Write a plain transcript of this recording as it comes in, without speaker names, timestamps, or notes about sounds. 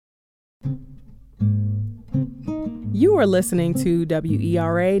You are listening to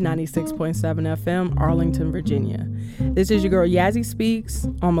WERA 96.7 FM, Arlington, Virginia. This is your girl Yazzie Speaks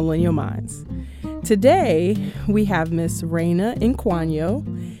on Millennial Minds. Today, we have Miss Reina Inquano.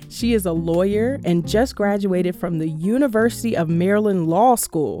 She is a lawyer and just graduated from the University of Maryland Law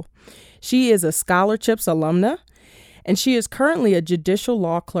School. She is a scholarships alumna, and she is currently a judicial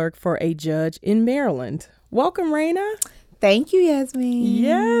law clerk for a judge in Maryland. Welcome, Reina. Thank you, Yasmin.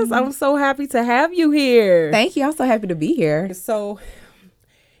 Yes, I'm so happy to have you here. Thank you. I'm so happy to be here. So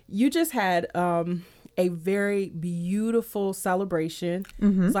you just had a very beautiful celebration.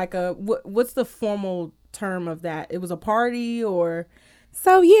 Mm-hmm. It's like what's the formal term of that? It was a party or?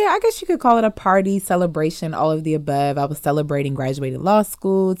 So, yeah, I guess you could call it a party, celebration, all of the above. I was celebrating graduating law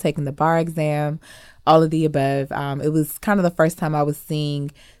school, taking the bar exam, all of the above. It was kind of the first time I was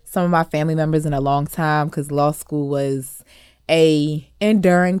seeing some of my family members in a long time because law school was a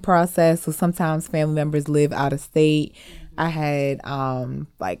enduring process. So sometimes family members live out of state. I had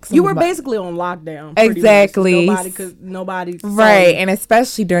you were basically on lockdown. Exactly. Nobody. Right. And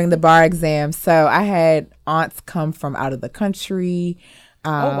especially during the bar exam. So I had aunts come from out of the country.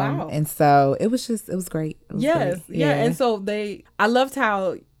 Wow. And so it was great. It was great. Yeah. And so I loved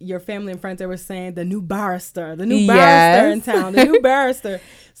how your family and friends, they were saying the new barrister in town, the new barrister.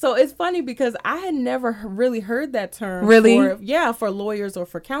 So it's funny because I had never really heard that term. Really? For lawyers or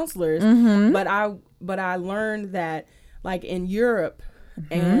for counselors. Mm-hmm. But I learned that like in Europe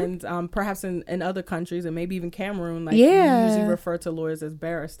and perhaps in other countries and maybe even Cameroon, you usually refer to lawyers as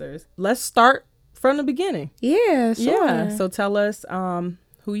barristers. Let's start from the beginning. Yeah, sure. Yeah. So tell us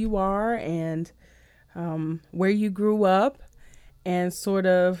who you are and where you grew up and sort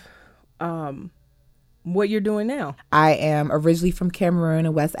of what you're doing now. I am originally from Cameroon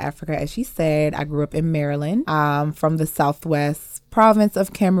in West Africa. As she said, I grew up in Maryland, from the southwest province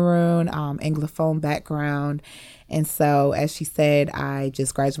of Cameroon, Anglophone background. And so, as she said, I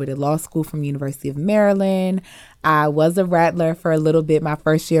just graduated law school from University of Maryland. I was a rattler for a little bit my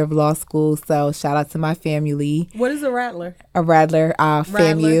first year of law school. So shout out to my family. What is a rattler? A rattler,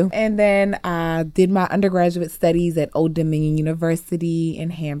 FAMU. And then I did my undergraduate studies at Old Dominion University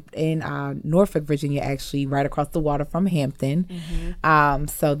in Norfolk, Virginia, actually, right across the water from Hampton. Mm-hmm.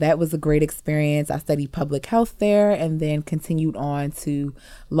 So that was a great experience. I studied public health there and then continued on to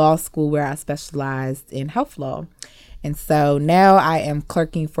law school where I specialized in health law. And so now I am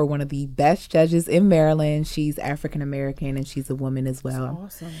clerking for one of the best judges in Maryland. She's African American and she's a woman as well.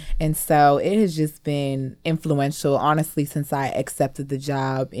 That's awesome. And so it has just been influential, honestly, since I accepted the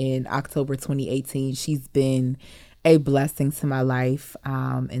job in October 2018. She's been a blessing to my life.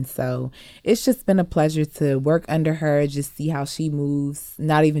 And so it's just been a pleasure to work under her, just see how she moves,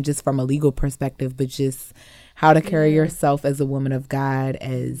 not even just from a legal perspective, but just how to carry yourself as a woman of God,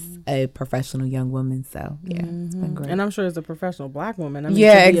 as a professional young woman. So, yeah, it's been great. And I'm sure as a professional Black woman.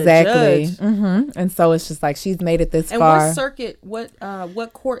 Exactly. Mm-hmm. And so it's just like she's made it this far. And what circuit,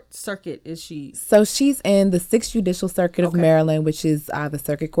 what court circuit is she? So she's in the 6th Judicial Circuit of Maryland, which is the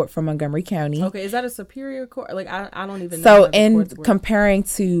circuit court for Montgomery County. Okay. Is that a superior court? Like, I don't even know. So in comparing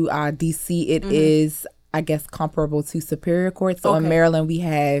to DC, it is, I guess, comparable to superior court. So in Maryland, we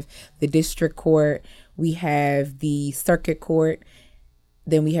have the district court. We have the circuit court,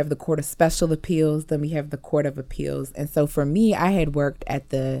 then we have the Court of Special Appeals, then we have the Court of Appeals. And so for me, I had worked at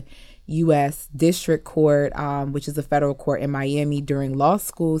the U.S. District Court, which is a federal court in Miami during law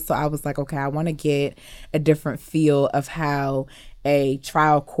school. So I was like, okay, I want to get a different feel of how a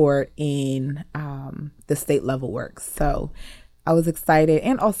trial court in the state level works. So I was excited.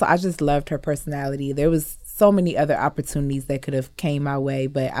 And also I just loved her personality. There was so many other opportunities that could have came my way,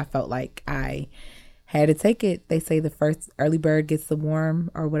 but I felt like I had to take it. They say the first early bird gets the worm,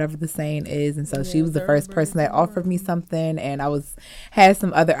 or whatever the saying is. And so she was the first person that offered me something, and I had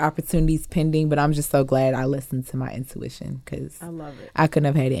some other opportunities pending, but I'm just so glad I listened to my intuition because I love it. I couldn't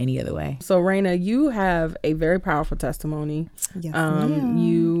have had it any other way. So Reina, you have a very powerful testimony. Yes,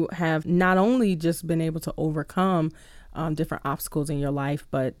 you have not only just been able to overcome different obstacles in your life,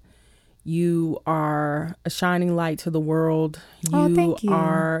 but you are a shining light to the world. Thank you.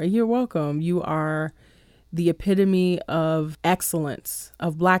 You're welcome. You are the epitome of excellence,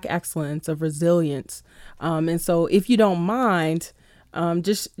 of Black excellence, of resilience. And so if you don't mind,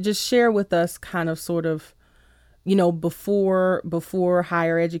 just share with us kind of sort of, before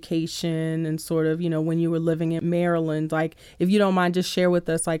higher education and sort of, when you were living in Maryland, like, if you don't mind, just share with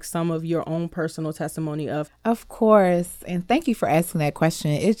us like some of your own personal testimony Of course. And thank you for asking that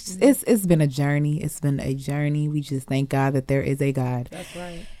question. It's been a journey. It's been a journey. We just thank God that there is a God. That's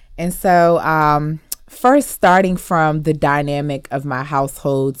right. And so, first starting from the dynamic of my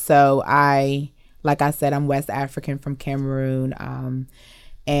household. So like I said, I'm West African from Cameroon.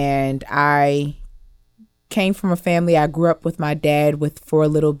 And I came from a family. I grew up with my dad for a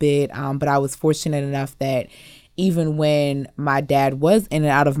little bit. But I was fortunate enough that even when my dad was in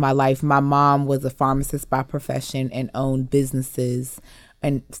and out of my life, my mom was a pharmacist by profession and owned businesses,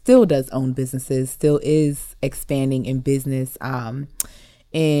 and still does own businesses, still is expanding in business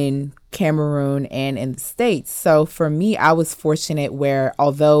in Cameroon and in the States. So for me, I was fortunate where,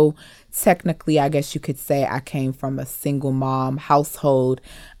 although technically, I guess you could say I came from a single mom household,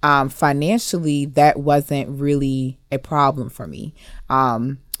 financially, that wasn't really a problem for me.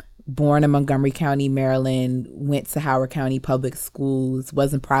 Born in Montgomery County, Maryland, went to Howard County Public Schools,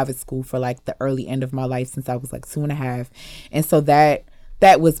 was in private school for like the early end of my life since I was like 2.5. And so that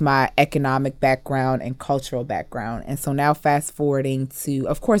was my economic background and cultural background. And so now fast forwarding to,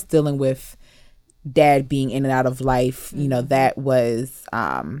 of course, dealing with dad being in and out of life, you know, that was,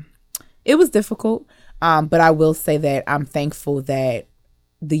 it was difficult. But I will say that I'm thankful that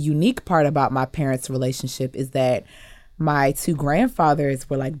the unique part about my parents' relationship is that my two grandfathers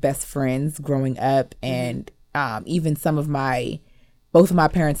were like best friends growing up. And even both of my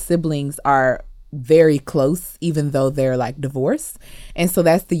parents' siblings are very close, even though they're like divorced. And so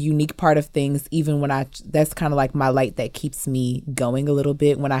that's the unique part of things, even when that's kind of like my light that keeps me going a little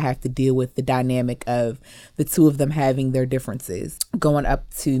bit when I have to deal with the dynamic of the two of them having their differences. Going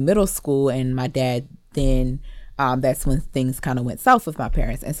up to middle school and my dad, then that's when things kind of went south with my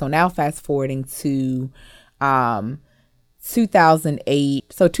parents. And so now fast forwarding to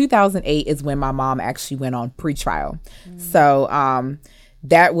 2008. So 2008 is when my mom actually went on pretrial. So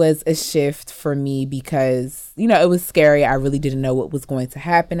that was a shift for me because, you know, it was scary. I really didn't know what was going to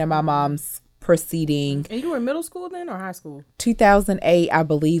happen in my mom's proceeding. And you were in middle school then or high school? 2008, I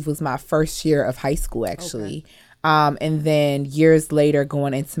believe, was my first year of high school, actually. Okay. And then years later,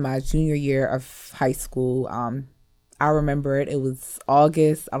 going into my junior year of high school, I remember it. It was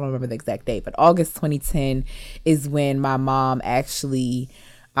August. I don't remember the exact date, but August 2010 is when my mom actually,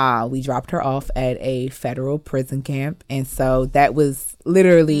 we dropped her off at a federal prison camp. And so that was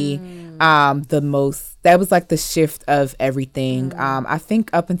literally that was like the shift of everything. I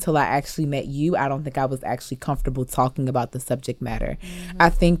think up until I actually met you, I don't think I was actually comfortable talking about the subject matter. I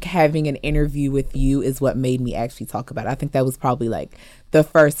think having an interview with you is what made me actually talk about it. I think that was probably like the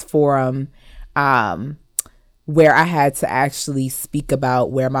first forum where I had to actually speak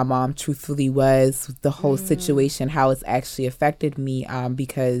about where my mom truthfully was, the whole situation, how it's actually affected me,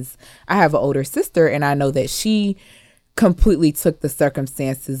 because I have an older sister and I know that she completely took the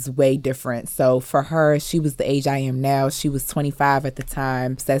circumstances way different. So for her, she was the age I am now. She was 25 at the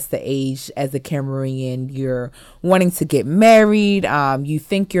time. So that's the age as a Cameroonian you're wanting to get married. You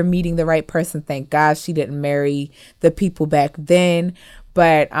think you're meeting the right person. Thank God she didn't marry the people back then.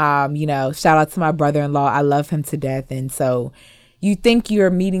 But, you know, shout out to my brother-in-law. I love him to death. And so you think you're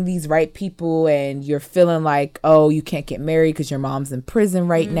meeting these right people and you're feeling like, oh, you can't get married because your mom's in prison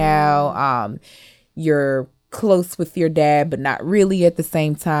right now. You're close with your dad, but not really at the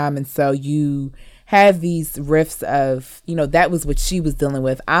same time. And so you have these rifts of, you know, that was what she was dealing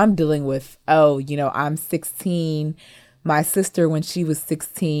with. I'm dealing with, oh, you know, I'm 16. My sister, when she was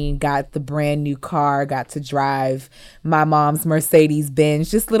 16, got the brand new car, got to drive my mom's Mercedes Benz,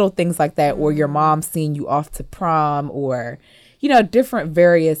 just little things like that, or your mom seeing you off to prom, or, you know, different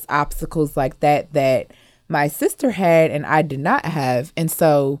various obstacles like that my sister had and I did not have. And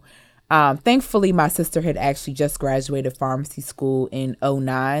so thankfully, my sister had actually just graduated pharmacy school in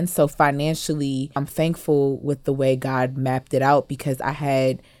 2009. So financially, I'm thankful with the way God mapped it out because I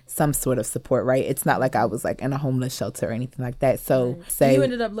had some sort of support, right? It's not like I was like in a homeless shelter or anything like that. So you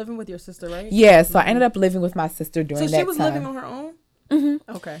ended up living with your sister, right? Yeah. So I ended up living with my sister during that time. So she was living on her own?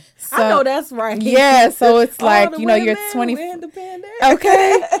 Okay. So, I know that's right. Yeah. So it's like, you know, you're 20.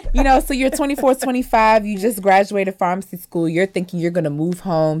 Okay. You know, so you're 24, 25. You just graduated pharmacy school. You're thinking you're going to move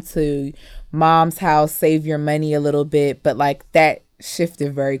home to mom's house, save your money a little bit. But like that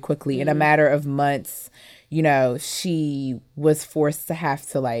shifted very quickly. In a matter of months, you know, she was forced to have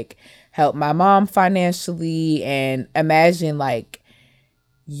to like help my mom financially. And imagine like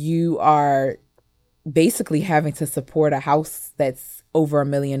you are basically having to support a house that's over $1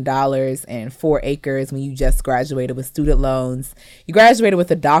 million and 4 acres when you just graduated with student loans. You graduated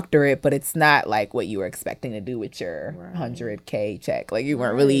with a doctorate, but it's not like what you were expecting to do with your $100K check. Like you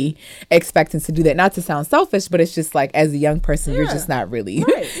weren't really expecting to do that. Not to sound selfish, but it's just like as a young person, you're just not really,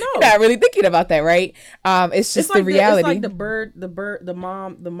 you're not really thinking about that, right? It's just the reality. It's like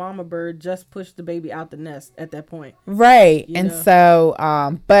the mama bird just pushed the baby out the nest at that point, right? And so,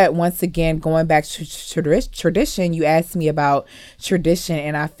 but once again, going back to tradition, you asked me about tradition,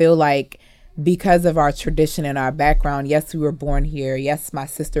 and I feel like because of our tradition and our background, yes, we were born here. Yes, my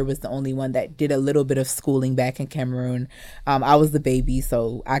sister was the only one that did a little bit of schooling back in Cameroon. I was the baby,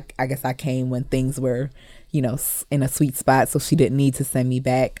 so I guess I came when things were, in a sweet spot, so she didn't need to send me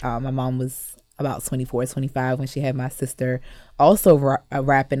back. My mom was about 24, 25 when she had my sister, also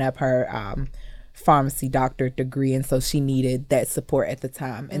wrapping up her pharmacy doctorate degree, and so she needed that support at the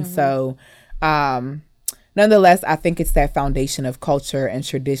time. And so nonetheless, I think it's that foundation of culture and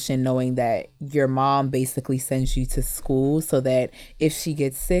tradition, knowing that your mom basically sends you to school so that if she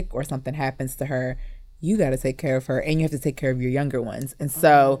gets sick or something happens to her, you got to take care of her, and you have to take care of your younger ones. And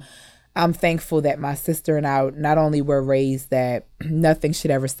so I'm thankful that my sister and I not only were raised that nothing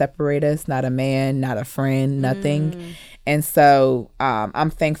should ever separate us, not a man, not a friend, nothing. And so I'm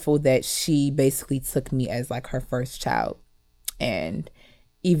thankful that she basically took me as like her first child. And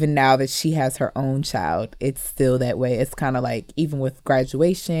even now that she has her own child, it's still that way. It's kind of like, even with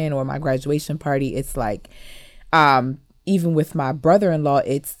graduation or my graduation party, it's like, even with my brother-in-law,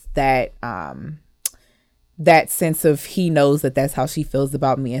 it's that, that sense of he knows that that's how she feels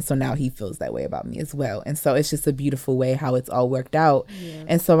about me. And so now he feels that way about me as well. And so it's just a beautiful way how it's all worked out. Yeah.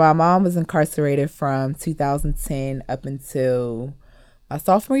 And so my mom was incarcerated from 2010 up until my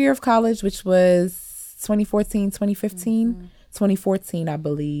sophomore year of college, which was 2014, 2015. 2014, I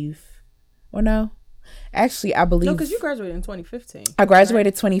believe. Or no? Actually, I believe. No, because you graduated in 2015. I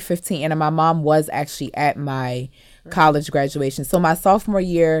graduated 2015, and my mom was actually at my college graduation. So my sophomore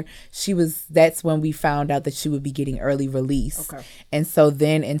year, that's when we found out that she would be getting early release. Okay. And so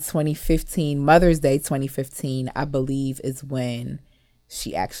then in 2015, Mother's Day 2015, I believe, is when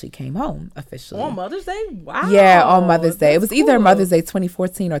she actually came home officially. On Mother's Day? Wow. Yeah, on Mother's Day. It was either Mother's Day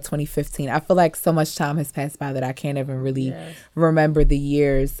 2014 or 2015. I feel like so much time has passed by that I can't even really remember the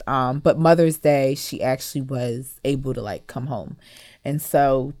years. But Mother's Day, she actually was able to like come home. And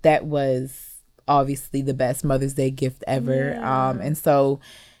so that was obviously the best Mother's Day gift ever. Yeah. And so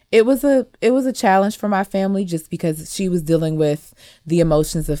it was a challenge for my family, just because she was dealing with the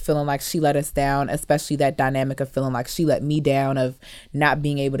emotions of feeling like she let us down, especially that dynamic of feeling like she let me down, of not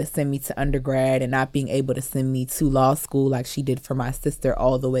being able to send me to undergrad and not being able to send me to law school like she did for my sister,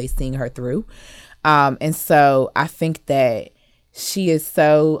 all the way seeing her through. And so I think that she is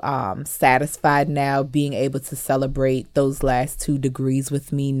so satisfied now being able to celebrate those last 2 degrees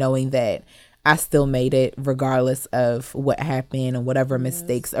with me, knowing that I still made it regardless of what happened and whatever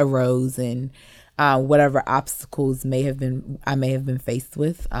mistakes arose and whatever obstacles I may have been faced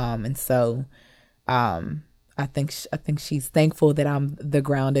with. And so I think she's thankful that I'm the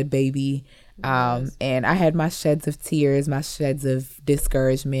grounded baby. And I had my sheds of tears, my sheds of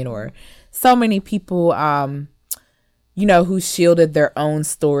discouragement, or so many people, who shielded their own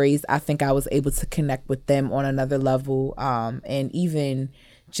stories. I think I was able to connect with them on another level. And even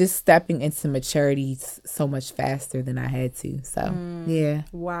just stepping into maturity so much faster than I had to. So, yeah.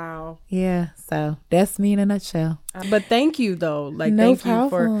 Wow. Yeah. So that's me in a nutshell. But thank you, though. Like, no thank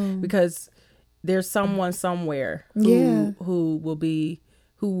problem. you because there's someone somewhere who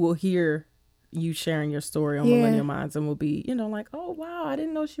will hear you sharing your story on Millennial Minds and will be, like, oh, wow, I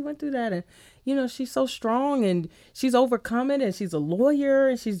didn't know she went through that. And, she's so strong and she's overcome it, and she's a lawyer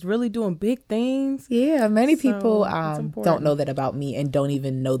and she's really doing big things. Yeah, many people don't know that about me and don't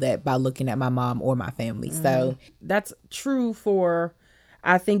even know that by looking at my mom or my family. So that's true for,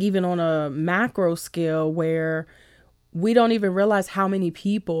 I think, even on a macro scale, where we don't even realize how many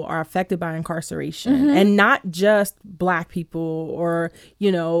people are affected by incarceration, and not just Black people or,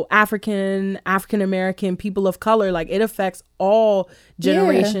 African American people of color. Like, it affects all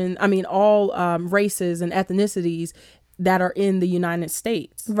generations. I mean, all races and ethnicities that are in the United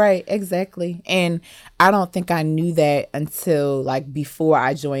States. Right, exactly. And I don't think I knew that until like before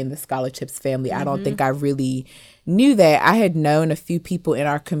I joined the scholarships family. I don't think I really knew that. I had known a few people in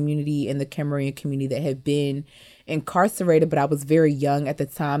our community, in the Cameroonian community, that had been incarcerated, but I was very young at the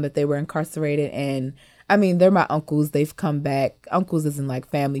time that they were incarcerated. And I mean, they're my uncles. They've come back. Uncles isn't like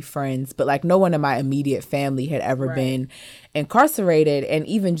family friends, but like no one in my immediate family had ever been incarcerated. And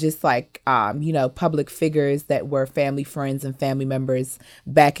even just like, public figures that were family friends and family members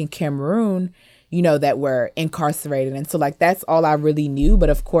back in Cameroon, that were incarcerated. And so like, that's all I really knew. But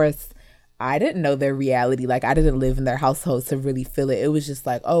of course, I didn't know their reality. Like, I didn't live in their household to really feel it. It was just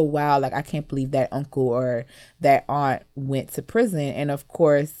like, oh, wow, like, I can't believe that uncle or that aunt went to prison. And of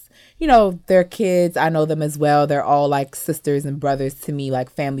course, their kids, I know them as well. They're all like sisters and brothers to me,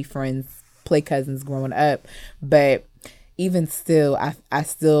 like family friends, play cousins growing up. But even still, I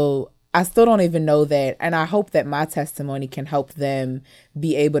still don't even know that. And I hope that my testimony can help them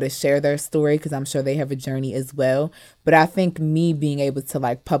be able to share their story, because I'm sure they have a journey as well. But I think me being able to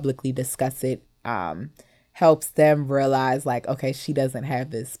like publicly discuss it helps them realize like, okay, she doesn't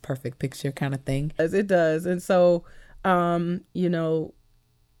have this perfect picture kind of thing. It does. And so, well,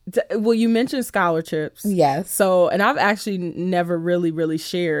 you mentioned scholarships. Yes. So, and I've actually never really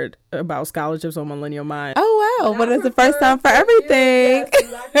shared about scholarships on Millennial Mind. Oh, wow. But it's the first time for everything.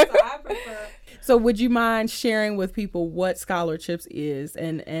 So would you mind sharing with people what scholarships is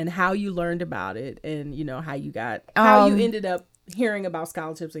and how you learned about it, and, how you ended up hearing about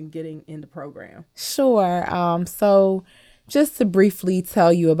scholarships and getting in the program? Sure. So just to briefly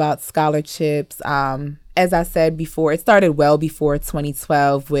tell you about scholarships, as I said before, it started well before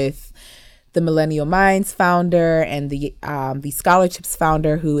 2012 with the Millennial Minds founder and the scholarships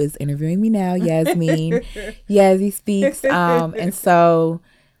founder, who is interviewing me now, Yasmin. Yazzie Speaks. And so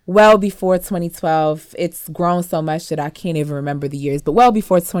well before 2012, it's grown so much that I can't even remember the years, but well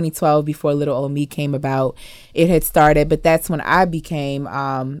before 2012, before Little Old Me came about, it had started. But that's when I became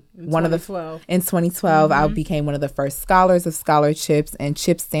in 2012, I became one of the first scholars of scholarships, and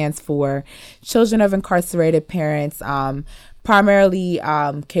CHIP stands for Children of Incarcerated Parents. Primarily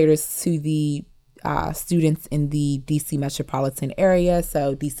caters to the students in the DC metropolitan area.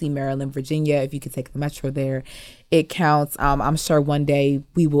 So DC, Maryland, Virginia, if you could take the metro there, it counts. I'm sure one day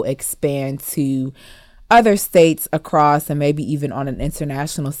we will expand to other states across, and maybe even on an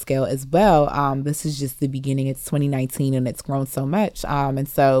international scale as well. This is just the beginning. It's 2019 and it's grown so much. And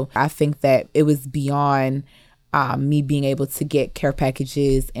so I think that it was beyond me being able to get care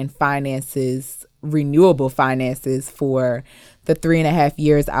packages and finances, renewable finances, for the 3.5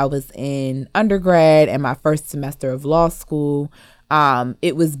 years I was in undergrad and my first semester of law school.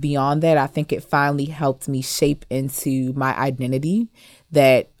 It was beyond that. I think it finally helped me shape into my identity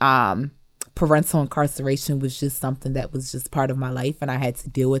that parental incarceration was just something that was just part of my life, and I had to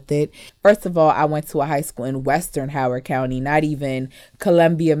deal with it. First of all, I went to a high school in Western Howard County, not even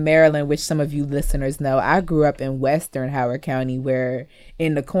Columbia, Maryland, which some of you listeners know. I grew up in Western Howard County, where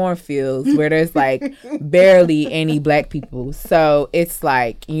in the cornfields, where there's like barely any Black people. So it's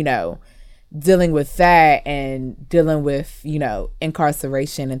like, dealing with that and dealing with,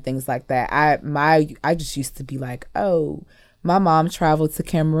 incarceration and things like that. I just used to be like, oh, my mom traveled to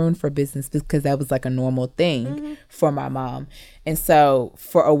Cameroon for business, because that was like a normal thing for my mom. And so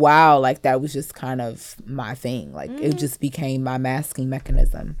for a while, like, that was just kind of my thing. Like, it just became my masking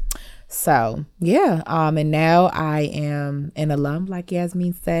mechanism. So, yeah. And now I am an alum, like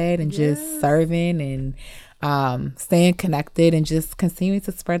Yasmin said, and just serving and staying connected and just continuing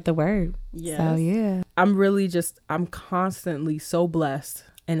to spread the word. Yes. So, yeah. I'm constantly so blessed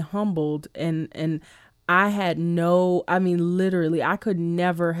and humbled, and literally, I could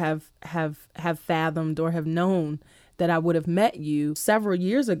never have fathomed or have known that I would have met you several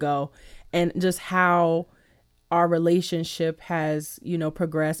years ago, and just how our relationship has,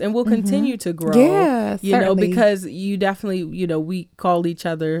 progressed and will continue to grow. Yeah, certainly. Because you definitely, we call each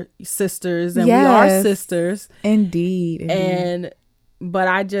other sisters, and we are sisters. Indeed.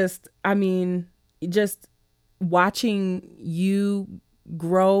 But just watching you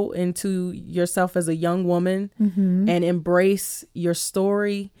grow into yourself as a young woman and embrace your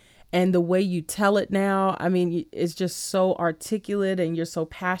story and the way you tell it now. It's just so articulate, and you're so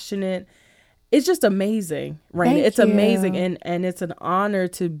passionate. It's just amazing, right? It's amazing. And it's an honor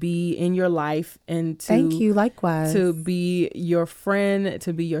to be in your life, and to thank you, likewise, to be your friend,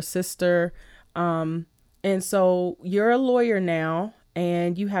 to be your sister. And so you're a lawyer now,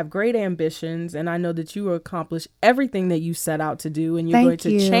 and you have great ambitions, and I know that you will accomplish everything that you set out to do, and you're going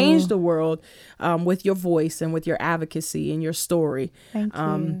to change the world with your voice and with your advocacy and your story. Thank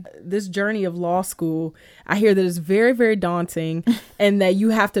you. This journey of law school, I hear that it's very, very daunting, and that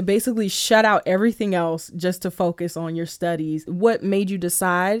you have to basically shut out everything else just to focus on your studies. What made you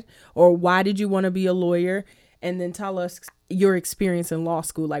decide, or why did you want to be a lawyer? And then tell us your experience in law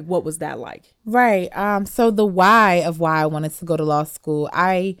school. Like, what was that like? Right. So the why I wanted to go to law school,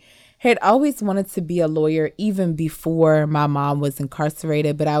 I had always wanted to be a lawyer even before my mom was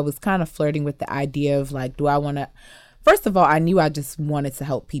incarcerated. But I was kind of flirting with the idea of like, do I want to, first of all, I knew I just wanted to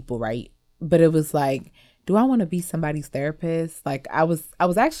help people, right? But it was like, do I want to be somebody's therapist? Like I was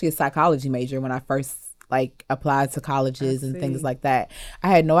actually a psychology major when I first like applied to colleges and things like that. I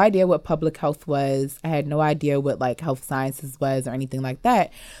had no idea what public health was. I had no idea what like health sciences was or anything like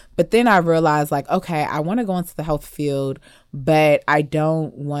that. But then I realized like, okay, I want to go into the health field, but I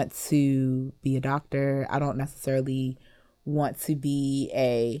don't want to be a doctor. I don't necessarily want to be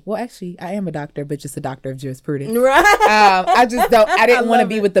actually I am a doctor, but just a doctor of jurisprudence. Right. I didn't want to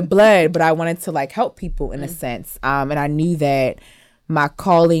be with the blood, but I wanted to like help people in a sense. And I knew that my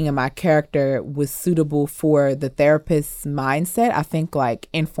calling and my character was suitable for the therapist's mindset. I think like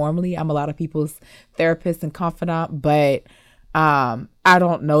informally, I'm a lot of people's therapist and confidant, but I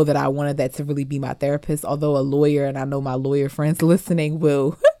don't know that I wanted that to really be my therapist. Although a lawyer, and I know my lawyer friends listening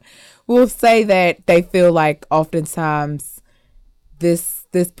will say that they feel like oftentimes this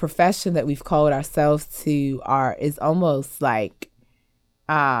profession that we've called ourselves to is almost like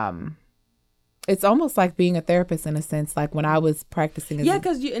it's almost like being a therapist in a sense. Like when I was practicing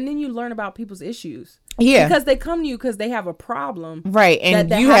because and then you learn about people's issues. Yeah, because they come to you because they have a problem, right? And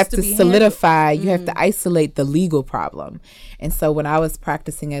that you have to solidify. You have to isolate the legal problem. And so when I was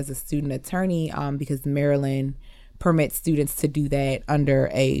practicing as a student attorney, because Maryland permits students to do that under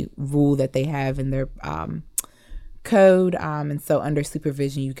a rule that they have in their code, and so under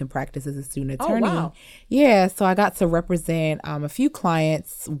supervision you can practice as a student attorney. Oh, wow. Yeah, so I got to represent a few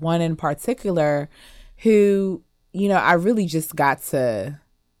clients, one in particular who, you know, I really just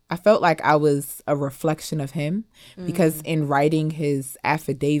I felt like I was a reflection of him, because in writing his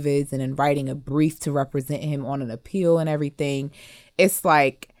affidavits and in writing a brief to represent him on an appeal and everything, it's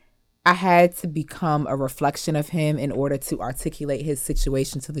like I had to become a reflection of him in order to articulate his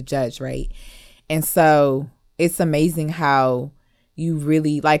situation to the judge, right? And so it's amazing how you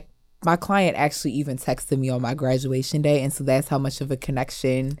really, like, my client actually even texted me on my graduation day. And so that's how much of a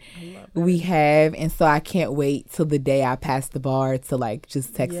connection we have. And so I can't wait till the day I pass the bar to like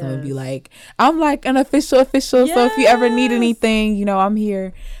just text him and be like, I'm like an official. Yes. So if you ever need anything, you know, I'm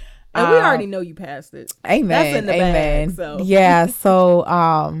here. And we already know you passed it. Amen. That's in the bag, so. Yeah.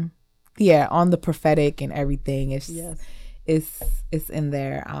 So, yeah, on the prophetic and everything, it's in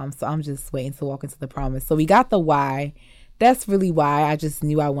there. So I'm just waiting to walk into the promise. So we got the why. That's really why. I just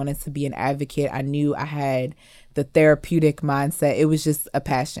knew I wanted to be an advocate. I knew I had the therapeutic mindset. It was just a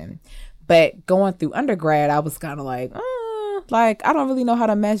passion. But going through undergrad, I was kind of like, I don't really know how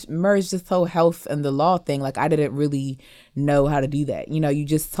to merge this whole health and the law thing. Like, I didn't really know how to do that. You know, you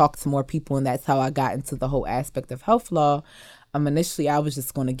just talk to more people, and that's how I got into the whole aspect of health law. Initially, I was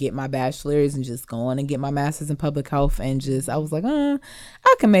just going to get my bachelor's and just go on and get my master's in public health. And I was like,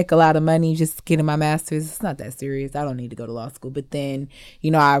 I can make a lot of money just getting my master's. It's not that serious. I don't need to go to law school. But then,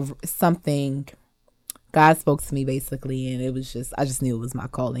 you know, God spoke to me basically, and it was I just knew it was my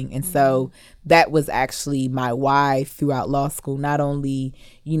calling. And so that was actually my why throughout law school. Not only,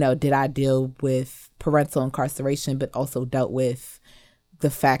 you know, did I deal with parental incarceration, but also dealt with the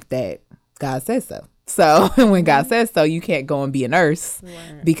fact that God says so. So when God says so, you can't go and be a nurse,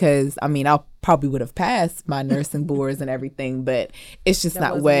 because I mean, I probably would have passed my nursing boards and everything, but it's just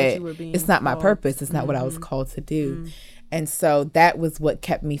not it's not my purpose. It's not what I was called to do. And so that was what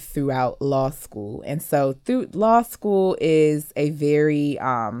kept me throughout law school. And so through law school is a very, it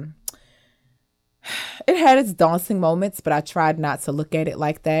had its daunting moments, but I tried not to look at it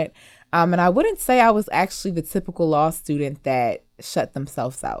like that. And I wouldn't say I was actually the typical law student that shut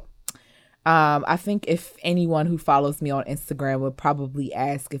themselves out. I think if anyone who follows me on Instagram would probably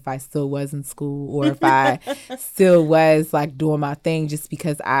ask if I still was in school, or if I still was like doing my thing, just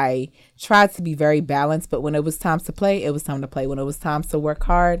because I tried to be very balanced. But when it was time to play, it was time to play. When it was time to work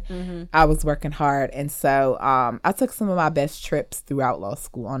hard, I was working hard. And so I took some of my best trips throughout law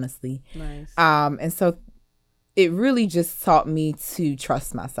school, honestly. Nice. And so it really just taught me to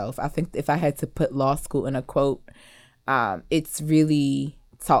trust myself. I think if I had to put law school in a quote, it's really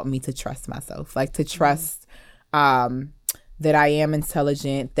taught me to trust myself, like to trust that I am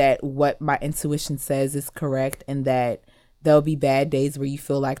intelligent, that what my intuition says is correct, and that there'll be bad days where you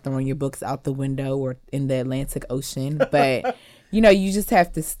feel like throwing your books out the window or in the Atlantic Ocean. But, you know, you just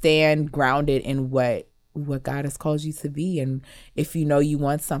have to stand grounded in what God has called you to be. And if you know you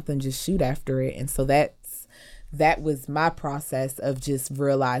want something, just shoot after it. And so that was my process of just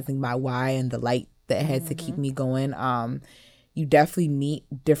realizing my why and the light that had to keep me going. You definitely meet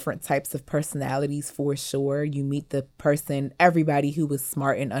different types of personalities for sure. You meet everybody who was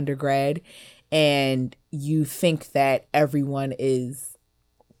smart in undergrad, and you think that everyone is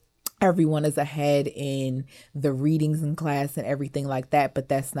everyone is ahead in the readings in class and everything like that, but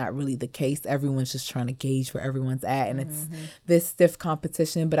that's not really the case. Everyone's just trying to gauge where everyone's at, and it's this stiff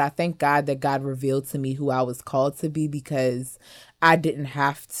competition. But I thank God that God revealed to me who I was called to be, because I didn't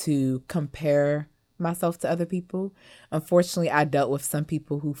have to compare myself to other people. Unfortunately, I dealt with some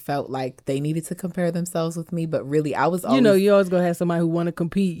people who felt like they needed to compare themselves with me, but really I was always, you always gonna have somebody who want to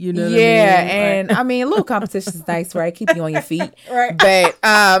compete, what I mean? And I mean, a little competition is nice, right? Keep you on your feet. Right. But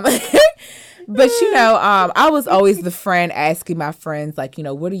I was always the friend asking my friends, like,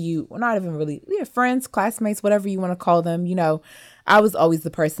 what are you, well, not even really, friends, classmates, whatever you want to call them, I was always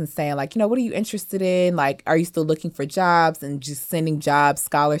the person saying, like, what are you interested in? Like, are you still looking for jobs? And just sending jobs,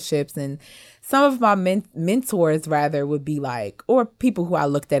 scholarships. And some of my mentors, rather, would be like, or people who I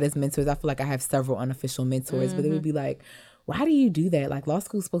looked at as mentors. I feel like I have several unofficial mentors, but they would be like, why do you do that? Like, law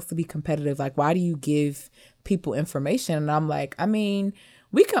school is supposed to be competitive. Like, why do you give people information? And I'm like, I mean,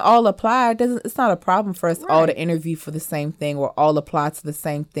 we can all apply. It's not a problem for us all to interview for the same thing or all apply to the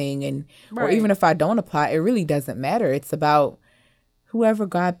same thing. And or even if I don't apply, it really doesn't matter. It's about whoever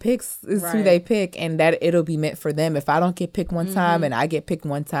God picks is who they pick, and that it'll be meant for them. If I don't get picked one time and I get picked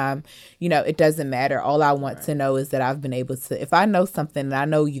one time, it doesn't matter. All I want to know is that I've been able to, if I know something and I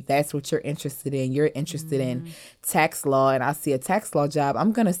know that's what you're interested in in tax law, and I see a tax law job,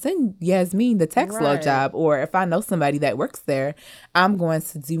 I'm going to send Yasmin the tax law job. Or if I know somebody that works there, I'm going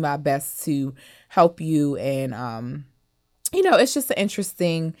to do my best to help you. And, it's just an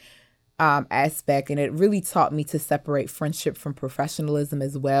interesting aspect, and it really taught me to separate friendship from professionalism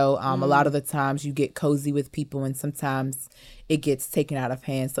as well. A lot of the times you get cozy with people, and sometimes it gets taken out of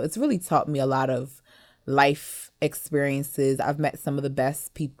hand. So it's really taught me a lot of life experiences. I've met some of the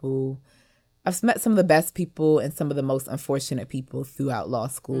best people. I've met some of the best people and some of the most unfortunate people throughout law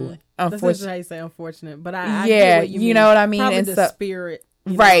school. That's not how you say unfortunate, but I get what you mean. Know what I mean. Probably and the spirit.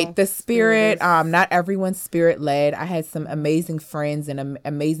 The spirit, not everyone's spirit led. I had some amazing friends and an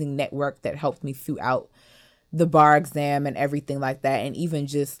amazing network that helped me throughout the bar exam and everything like that. And even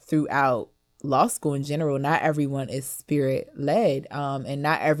just throughout law school in general, not everyone is spirit led, and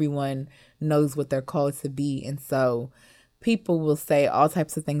not everyone knows what they're called to be. And so people will say all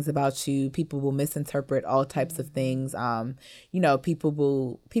types of things about you. People will misinterpret all types of things.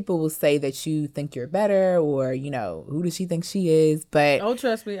 People will say that you think you're better, or, who does she think she is? But oh,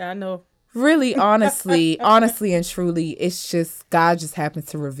 trust me, I know. Really, honestly and truly, it's just God just happens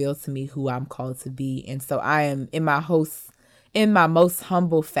to reveal to me who I'm called to be. And so I am in my most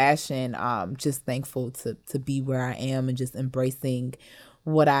humble fashion, just thankful to be where I am and just embracing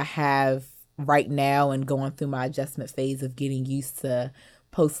what I have right now and going through my adjustment phase of getting used to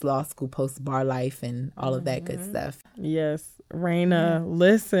post-law school, post-bar life, and all of that good stuff. Yes. Raina,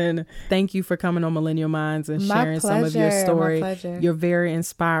 listen, thank you for coming on Millennial Minds and sharing some of your story. My pleasure. You're very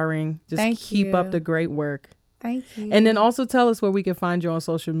inspiring. Just keep up the great work. Thank you. And then also tell us where we can find you on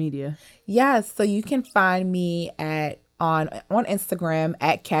social media. Yes, so you can find me on Instagram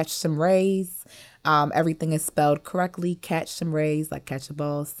at Catch Some Rays. Everything is spelled correctly. Catch some rays, like catch a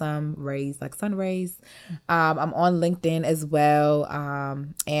ball, some rays, like sun rays. I'm on LinkedIn as well.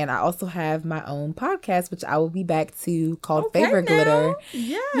 And I also have my own podcast, which I will be back to, called Favor Glitter.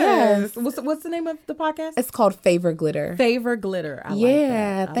 Yes. What's the name of the podcast? It's called Favor Glitter. Favor Glitter. I like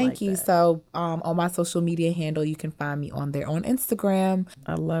that. Thank you. That. So on my social media handle, you can find me on there on Instagram.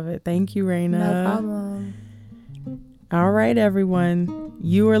 I love it. Thank you, Raina. No problem. All right, everyone.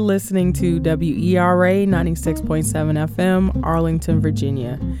 You are listening to WERA 96.7 FM, Arlington,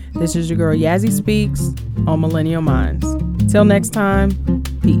 Virginia. This is your girl, Yazzie Speaks, on Millennial Minds. Till next time,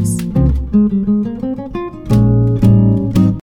 peace.